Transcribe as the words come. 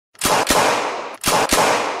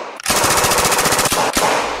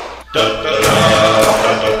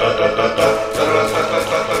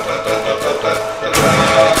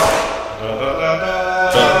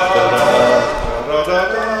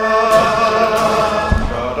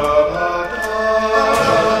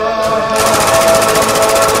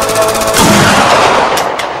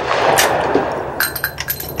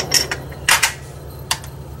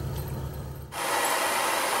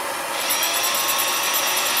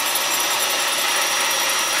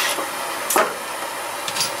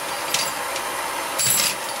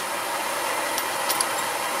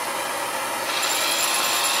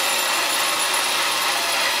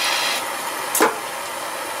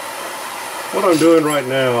What I'm doing right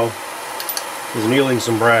now is annealing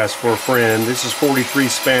some brass for a friend. This is 43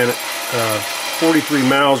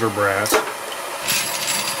 Mauser brass,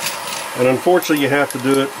 and unfortunately you have to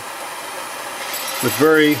do it with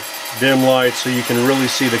very dim light so you can really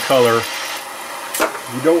see the color.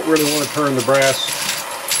 You don't really want to turn the brass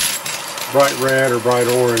bright red or bright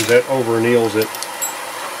orange. That over anneals it.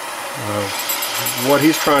 What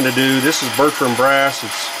he's trying to do, this is Bertram brass.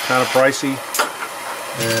 It's kind of pricey,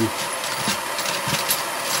 and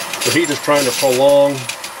so he's just trying to prolong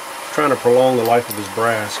the life of his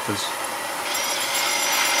brass, because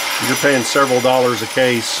you're paying several dollars a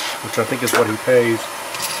case, which I think is what he pays.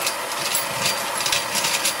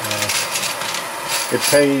 It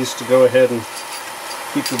pays to go ahead and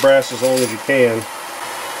keep your brass as long as you can.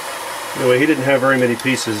 Anyway, he didn't have very many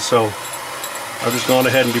pieces, so I've just gone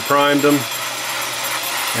ahead and deprimed them,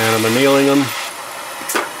 and I'm annealing them,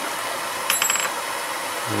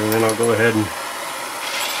 and then I'll go ahead and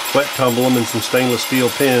wet tumble them in some stainless steel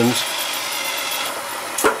pins,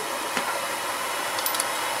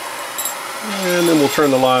 and then we'll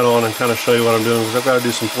turn the light on and kind of show you what I'm doing, because I've got to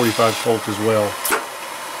do some 45 Colt as well.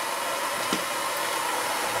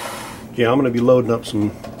 Yeah, I'm going to be loading up some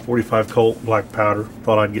 45 Colt black powder.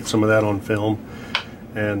 Thought I'd get some of that on film.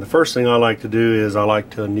 And the first thing I like to do is I like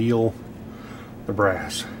to anneal the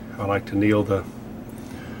brass. I like to anneal the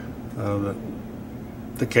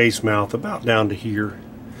case mouth about down to here.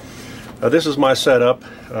 This is my setup.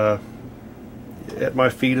 At my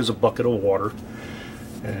feet is a bucket of water,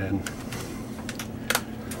 and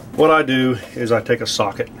what I do is I take a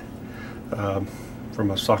socket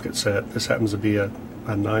from a socket set. This happens to be a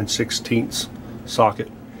 9/16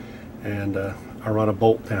 socket, and I run a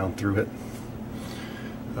bolt down through it.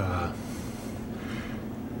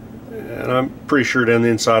 And I'm pretty sure down the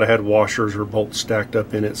inside I had washers or bolts stacked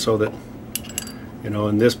up in it, so that, you know,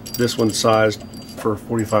 and this one's sized for a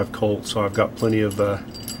 45 Colt, so I've got plenty of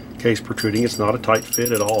case protruding. It's not a tight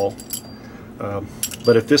fit at all,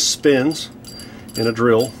 but if this spins in a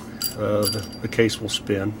drill, the case will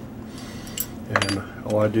spin, and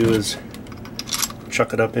all I do is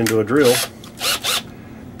chuck it up into a drill,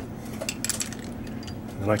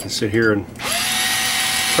 and I can sit here and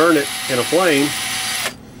turn it in a flame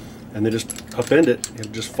and then just upend it.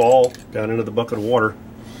 It'll just fall down into the bucket of water.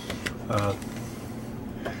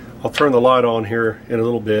 I'll turn the light on here in a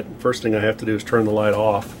little bit. First thing I have to do is turn the light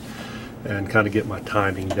off and kind of get my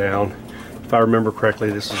timing down. If I remember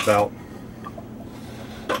correctly, this is about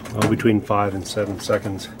between 5 and 7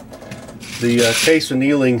 seconds. The case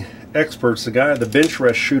annealing experts, the bench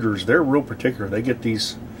rest shooters, they're real particular. They get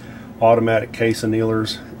these automatic case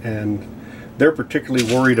annealers, and they're particularly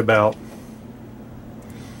worried about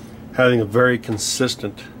having a very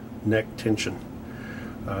consistent neck tension.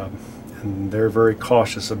 And they're very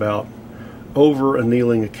cautious about over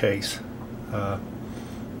annealing a case.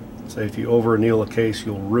 Say if you over anneal a case,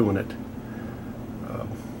 you'll ruin it.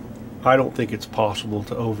 I don't think it's possible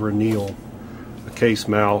to over anneal a case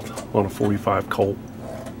mouth on a 45 Colt,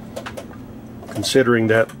 considering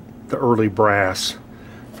that the early brass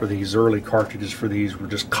for these early cartridges for these were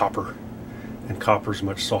just copper, and copper is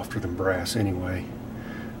much softer than brass anyway.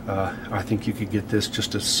 I think you could get this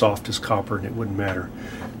just as soft as copper and it wouldn't matter.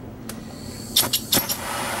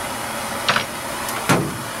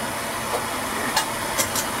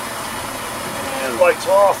 And lights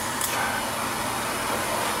off.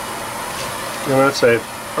 And I'd say,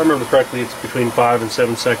 if I remember correctly, it's between 5 and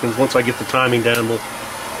 7 seconds. Once I get the timing down, we'll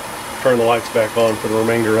turn the lights back on for the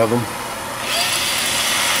remainder of them.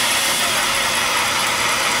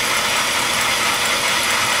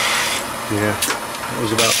 Yeah, it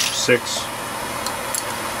was about 6.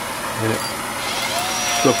 And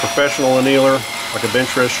to a professional annealer, like a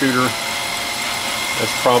bench rest shooter,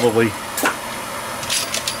 that's probably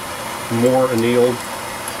more annealed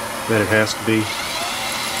than it has to be.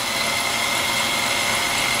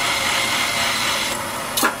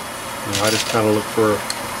 I just kind of look for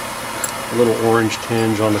a little orange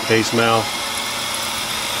tinge on the case mouth.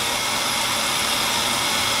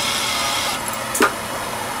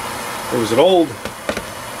 There was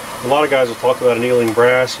a lot of guys will talk about annealing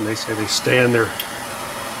brass, and they say they stand their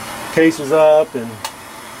cases up in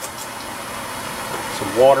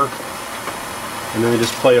some water, and then they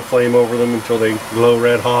just play a flame over them until they glow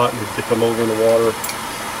red hot and they come over in the water.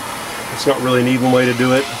 It's not really an even way to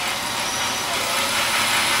do it.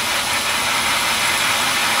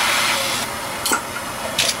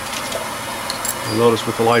 You'll notice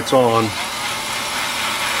with the lights on,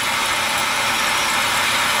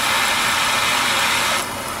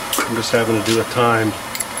 I'm just having to do a timed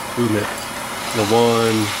movement. 1,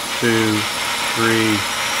 2, 3,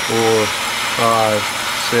 4, 5,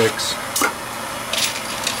 6.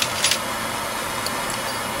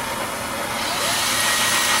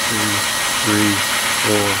 2, 3,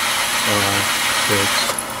 4, 5,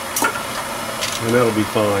 6. And that'll be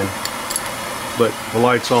fine. But the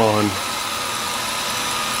light's on.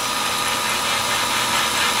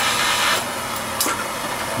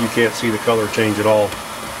 You can't see the color change at all.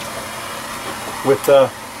 With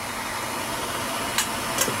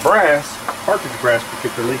brass, cartridge brass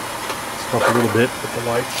particularly, let's talk a little bit with the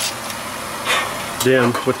lights.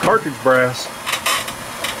 Then with cartridge brass,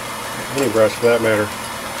 any brass for that matter,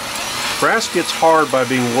 brass gets hard by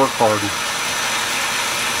being work hardened.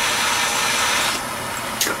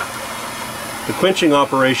 The quenching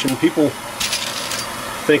operation, people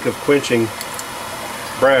think of quenching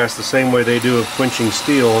brass the same way they do of quenching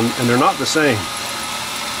steel, and they're not the same.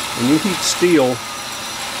 When you heat steel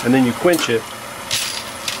and then you quench it,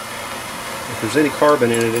 if there's any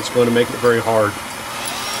carbon in it, it's going to make it very hard,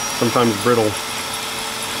 sometimes brittle.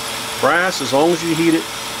 Brass, as long as you heat it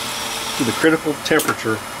to the critical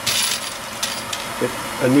temperature, it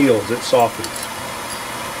anneals, it softens.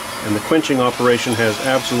 And the quenching operation has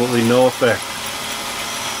absolutely no effect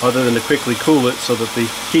other than to quickly cool it so that the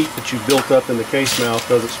heat that you've built up in the case mouth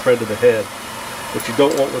doesn't spread to the head. What you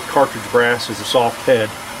don't want with cartridge brass is a soft head.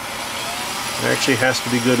 It actually has to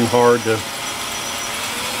be good and hard to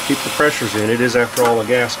keep the pressures in. It is, after all, a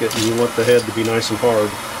gasket, and you want the head to be nice and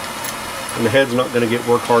hard. And the head's not going to get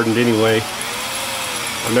work hardened anyway.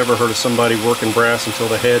 I've never heard of somebody working brass until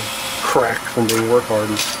the head cracked from being work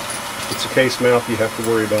hardened. It's a case mouth you have to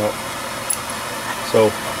worry about.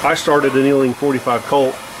 So I started annealing 45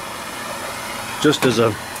 Colt just as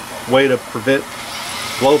a way to prevent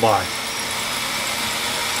blow-by.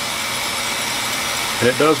 And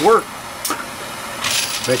it does work.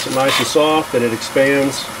 Makes it nice and soft, and it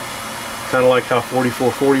expands, kind of like how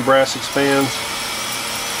 4440 brass expands.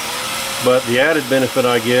 But the added benefit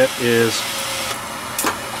I get is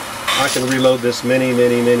I can reload this many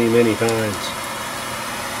times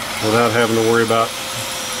without having to worry about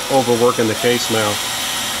overworking the case mouth.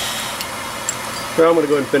 Now I'm going to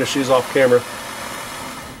go ahead and finish these off camera.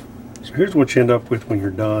 So here's what you end up with when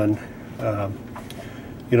you're done.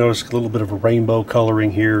 You notice a little bit of a rainbow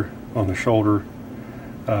coloring here on the shoulder.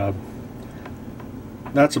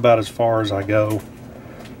 That's about as far as I go.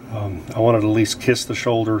 I wanted to at least kiss the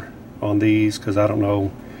shoulder on these because I don't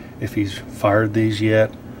know if he's fired these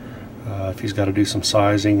yet. If he's got to do some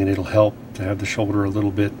sizing, and it'll help to have the shoulder a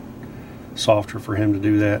little bit softer for him to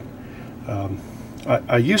do that.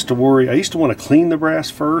 I used to worry, I used to want to clean the brass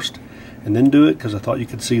first and then do it because I thought you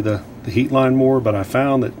could see the heat line more, but I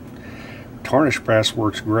found that tarnished brass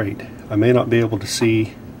works great. I may not be able to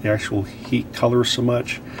see the actual heat color so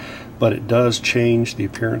much, but it does change the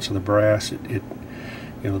appearance of the brass. You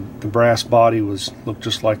know, the brass body looked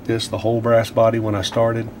just like this, the whole brass body, when I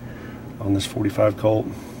started on this 45 Colt,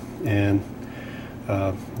 and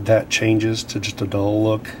that changes to just a dull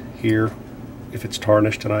look here if it's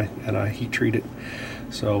tarnished and I heat treat it.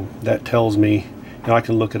 So that tells me, and I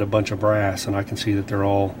can look at a bunch of brass and I can see that they're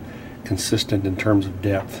all consistent in terms of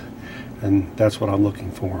depth, and that's what I'm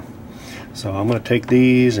looking for. So I'm going to take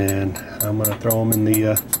these and I'm going to throw them in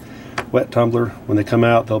the wet tumbler. When they come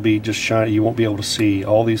out, they'll be just shiny. You won't be able to see.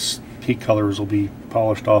 All these heat colors will be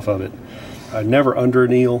polished off of it. I never under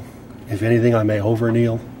anneal. If anything, I may over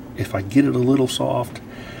anneal. If I get it a little soft,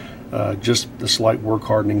 just the slight work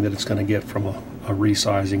hardening that it's going to get from a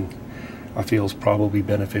resizing, I feel is probably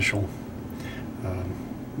beneficial.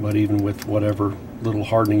 But even with whatever little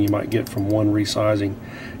hardening you might get from one resizing,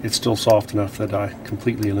 it's still soft enough that I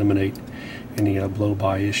completely eliminate any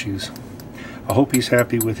blow-by issues. I hope he's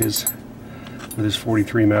happy with his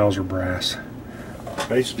 43 Mauser brass.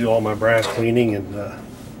 I used to do all my brass cleaning and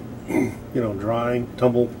you know, drying,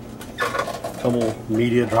 tumble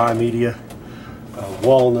media, dry media,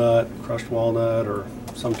 walnut, crushed walnut, or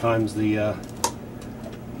sometimes the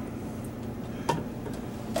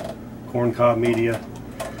corn cob media.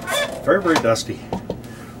 Very dusty.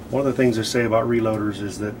 One of the things they say about reloaders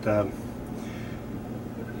is that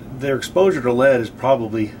their exposure to lead is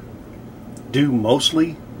probably due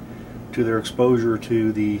mostly to their exposure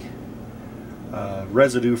to the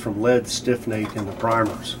residue from lead stiffenate in the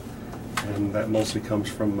primers, and that mostly comes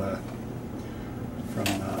from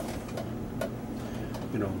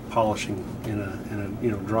you know, polishing in a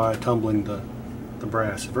you know, dry tumbling the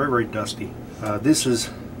brass. Very, very dusty. This is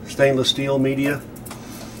stainless steel media.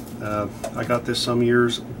 I got this some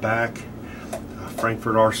years back.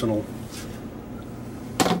 Frankfurt Arsenal.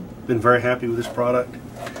 Been very happy with this product.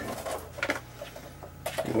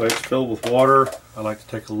 Anyway, it's filled with water. I like to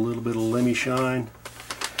take a little bit of Lemmy Shine.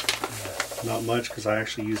 Not much, because I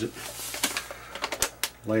actually use it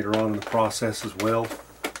later on in the process as well.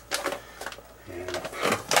 And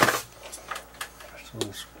just a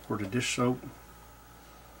little squirt of dish soap.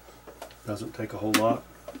 Doesn't take a whole lot.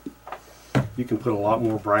 You can put a lot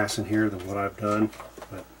more brass in here than what I've done,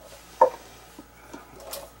 but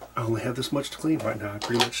I only have this much to clean right now. I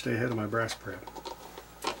pretty much stay ahead of my brass prep.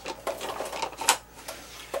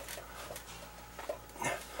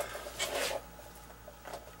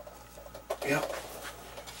 Yep,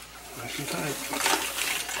 nice and tight.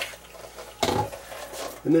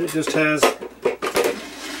 And then it just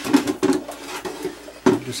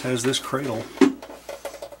has this cradle.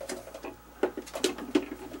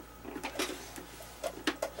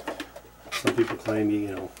 Some people claim,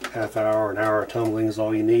 you know, half hour, an hour of tumbling is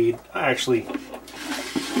all you need. I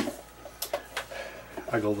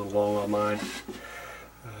go a little long on mine.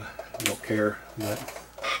 I don't care, but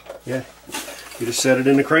yeah, you just set it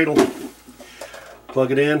in the cradle, plug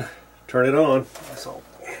it in, turn it on. That's all.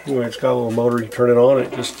 Anyway, it's got a little motor. You turn it on,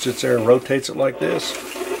 it just sits there and rotates it like this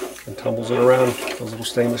and tumbles it around. Those little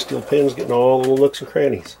stainless steel pins getting all the little nooks and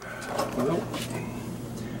crannies. Well,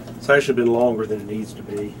 it's actually been longer than it needs to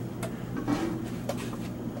be.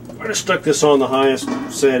 I just stuck this on the highest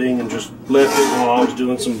setting and just left it while I was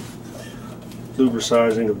doing some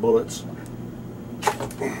lubricizing of bullets.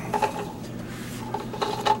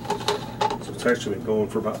 So it's actually been going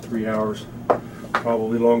for about 3 hours,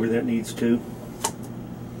 probably longer than it needs to.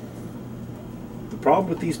 The problem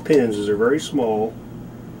with these pins is they're very small.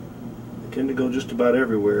 They tend to go just about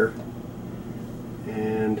everywhere,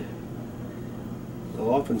 and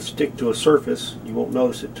they'll often stick to a surface. You won't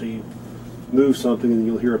notice it till you move something and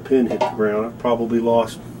you'll hear a pin hit the ground. I've probably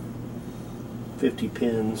lost 50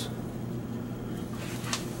 pins.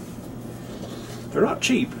 They're not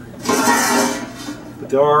cheap, but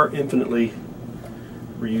they are infinitely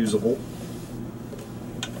reusable.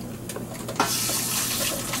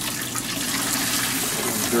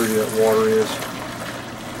 How dirty that water is.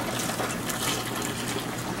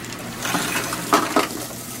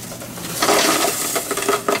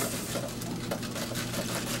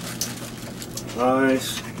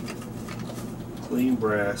 Nice, clean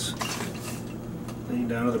brass, clean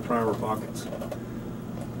down to the primer pockets. I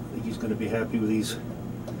think he's going to be happy with these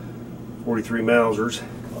 43 Mausers.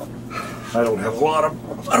 I don't have a lot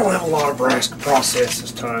of brass to process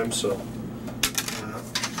this time, so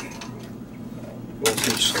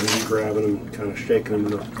mostly just going to be grabbing them, kind of shaking them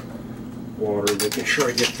in the water, making sure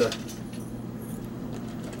I get the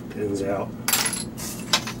pins out.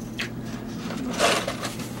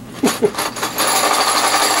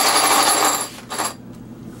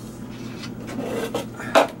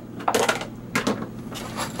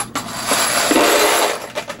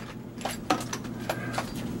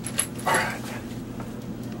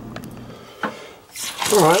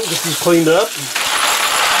 Alright, this is cleaned up.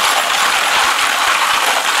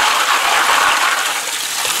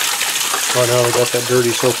 Right now they got that dirty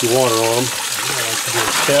soapy water on them. I like to do a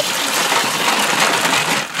step.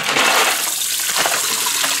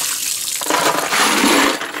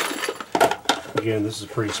 Again, this is a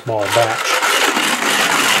pretty small batch.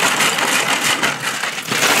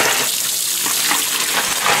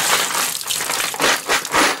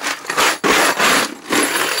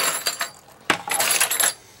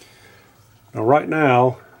 Now right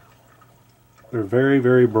now, they're very,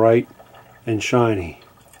 very bright and shiny.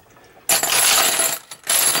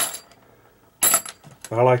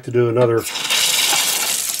 I like to do another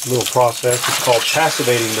little process. It's called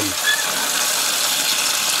passivating them.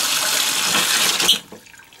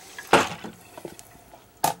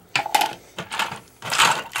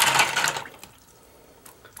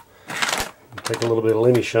 Take a little bit of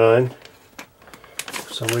Lemmy Shine.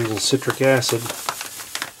 For some reason, citric acid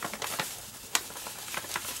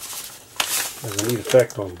has a neat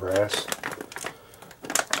effect on brass.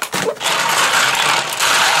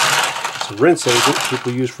 It's a rinse agent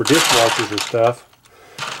people use for dishwashers and stuff.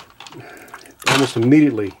 It almost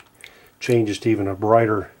immediately changes to even a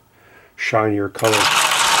brighter, shinier color.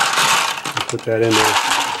 You put that in there.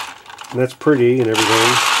 And that's pretty and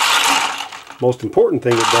everything. Most important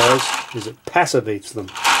thing it does is it passivates them.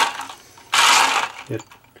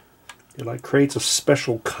 It like creates a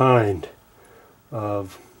special kind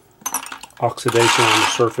of oxidation on the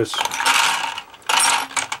surface,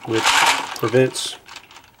 which prevents,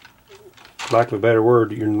 for lack of a better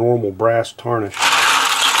word, your normal brass tarnish.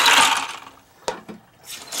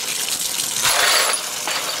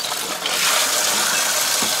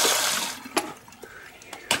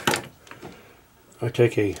 I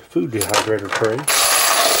take a food dehydrator tray.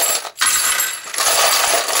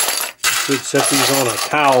 I should set these on a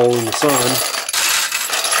towel in the sun.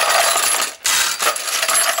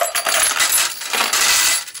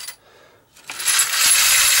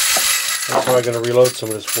 I'm probably going to reload some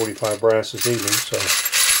of this 45 brass this evening, so I'll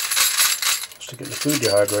stick it in the food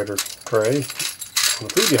dehydrator tray on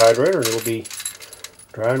the food dehydrator, and it'll be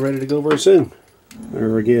dry and ready to go very soon.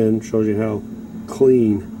 There again shows you how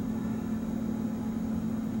clean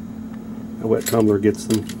a wet tumbler gets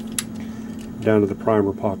them down to the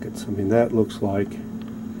primer pockets. I mean, that looks like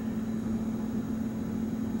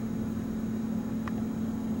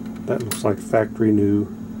factory new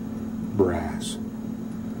brass.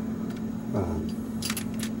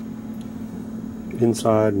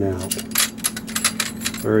 Inside and out.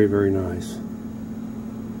 Very, very nice.